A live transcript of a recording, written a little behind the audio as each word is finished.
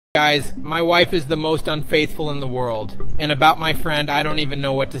Guys, my wife is the most unfaithful in the world. And about my friend, I don't even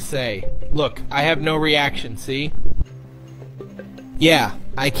know what to say. Look, I have no reaction, see? Yeah,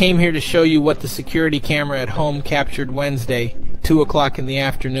 I came here to show you what the security camera at home captured Wednesday, 2 o'clock in the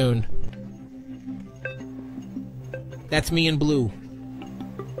afternoon. That's me in blue.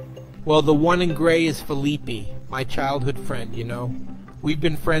 Well, the one in gray is Felipe, my childhood friend, you know. We've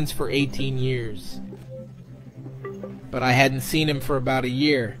been friends for 18 years. But I hadn't seen him for about a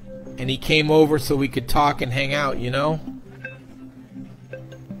year, and he came over so we could talk and hang out, you know?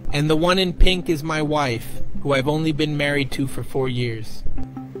 And the one in pink is my wife, who I've only been married to for 4 years.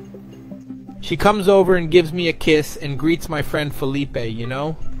 She comes over and gives me a kiss and greets my friend Felipe, you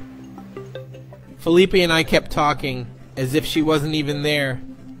know? Felipe and I kept talking as if she wasn't even there.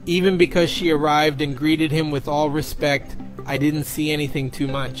 Even because she arrived and greeted him with all respect, I didn't see anything too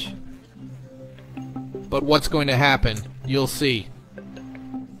much. But what's going to happen? You'll see.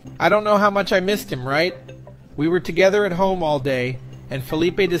 I don't know how much I missed him, right? We were together at home all day, and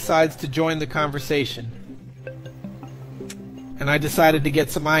Felipe decides to join the conversation. And I decided to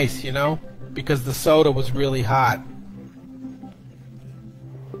get some ice, you know, because the soda was really hot.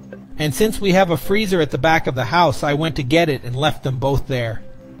 And since we have a freezer at the back of the house, I went to get it and left them both there.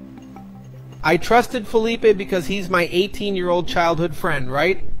 I trusted Felipe because he's my 18-year-old childhood friend,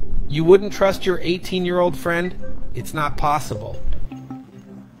 right? You wouldn't trust your 18-year-old friend? It's not possible.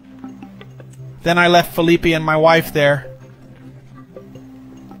 Then I left Felipe and my wife there.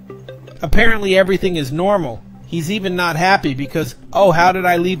 Apparently everything is normal. He's even not happy because, oh, how did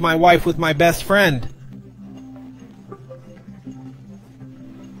I leave my wife with my best friend?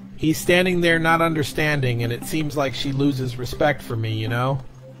 He's standing there not understanding, and it seems like she loses respect for me, you know?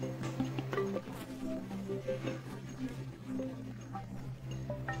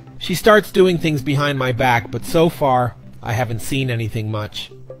 She starts doing things behind my back, but so far, I haven't seen anything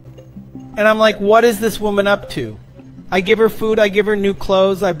much. And I'm like, what is this woman up to? I give her food, I give her new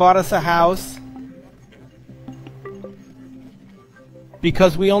clothes, I bought us a house.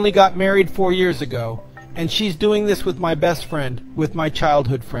 Because we only got married 4 years ago, and she's doing this with my best friend, with my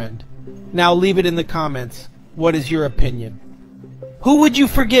childhood friend. Now leave it in the comments. What is your opinion? Who would you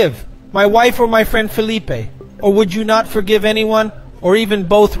forgive? My wife or my friend Felipe? Or would you not forgive anyone? Or even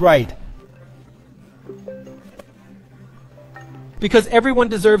both, right? Because everyone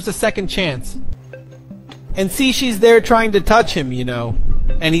deserves a second chance. And see, she's there trying to touch him, you know,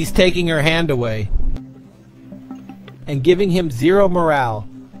 and he's taking her hand away and giving him zero morale.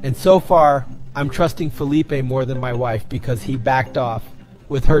 And so far, I'm trusting Felipe more than my wife because he backed off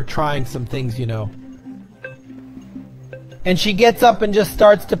with her trying some things, you know. And she gets up and just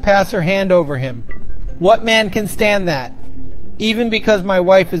starts to pass her hand over him. What man can stand that? Even because my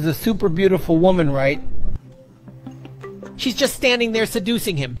wife is a super beautiful woman, right? She's just standing there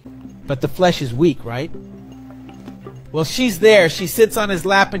seducing him. But the flesh is weak, right? Well, she's there. She sits on his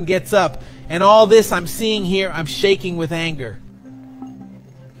lap and gets up. And all this I'm seeing here, I'm shaking with anger.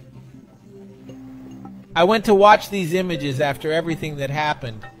 I went to watch these images after everything that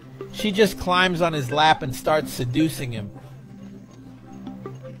happened. She just climbs on his lap and starts seducing him.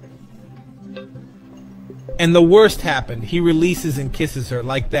 And the worst happened. He releases and kisses her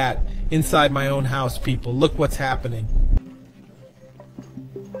like that inside my own house, people. Look what's happening.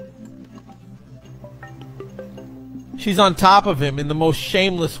 She's on top of him in the most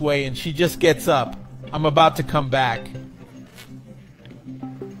shameless way, and she just gets up. I'm about to come back.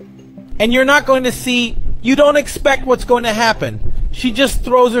 And you're not going to see, you don't expect what's going to happen. She just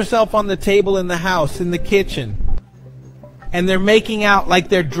throws herself on the table in the house, in the kitchen. And they're making out like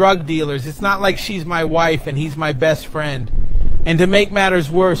they're drug dealers. It's not like she's my wife and he's my best friend. And to make matters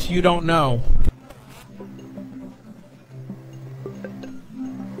worse, you don't know.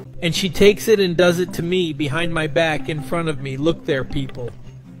 And she takes it and does it to me behind my back in front of me. Look there, people.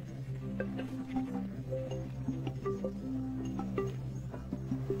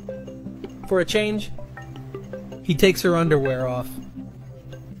 For a change, he takes her underwear off.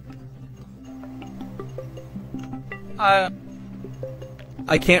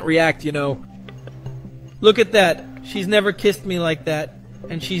 I can't react, you know. Look at that. She's never kissed me like that.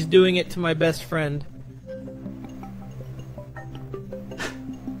 And she's doing it to my best friend.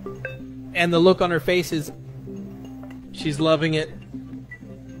 And the look on her face is, she's loving it.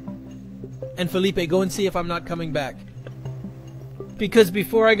 And Felipe, go and see if I'm not coming back. Because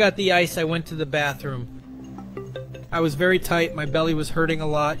before I got the ice, I went to the bathroom. I was very tight. My belly was hurting a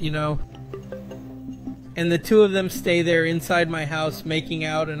lot, you know. And the two of them stay there inside my house making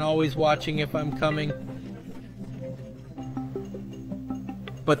out and always watching if I'm coming.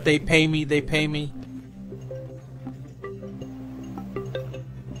 But they pay me, they pay me.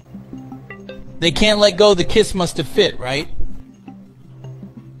 They can't let go. The kiss must have fit, right?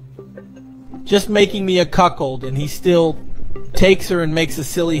 Just making me a cuckold, and he still takes her and makes a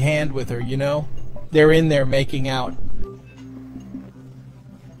silly hand with her, you know? They're in there making out.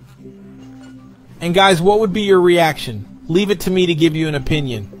 And guys, what would be your reaction? Leave it to me to give you an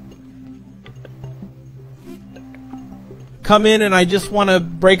opinion. Come in and I just want to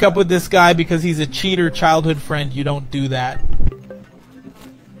break up with this guy because he's a cheater childhood friend. You don't do that.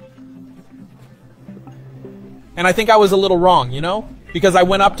 And I think I was a little wrong, you know? Because I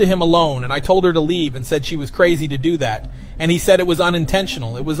went up to him alone and I told her to leave and said she was crazy to do that. And he said it was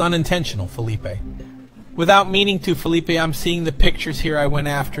unintentional. It was unintentional, Felipe. Without meaning to, Felipe, I'm seeing the pictures here. I went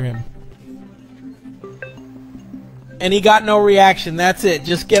after him. And he got no reaction. That's it.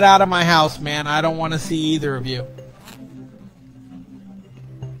 Just get out of my house, man. I don't want to see either of you.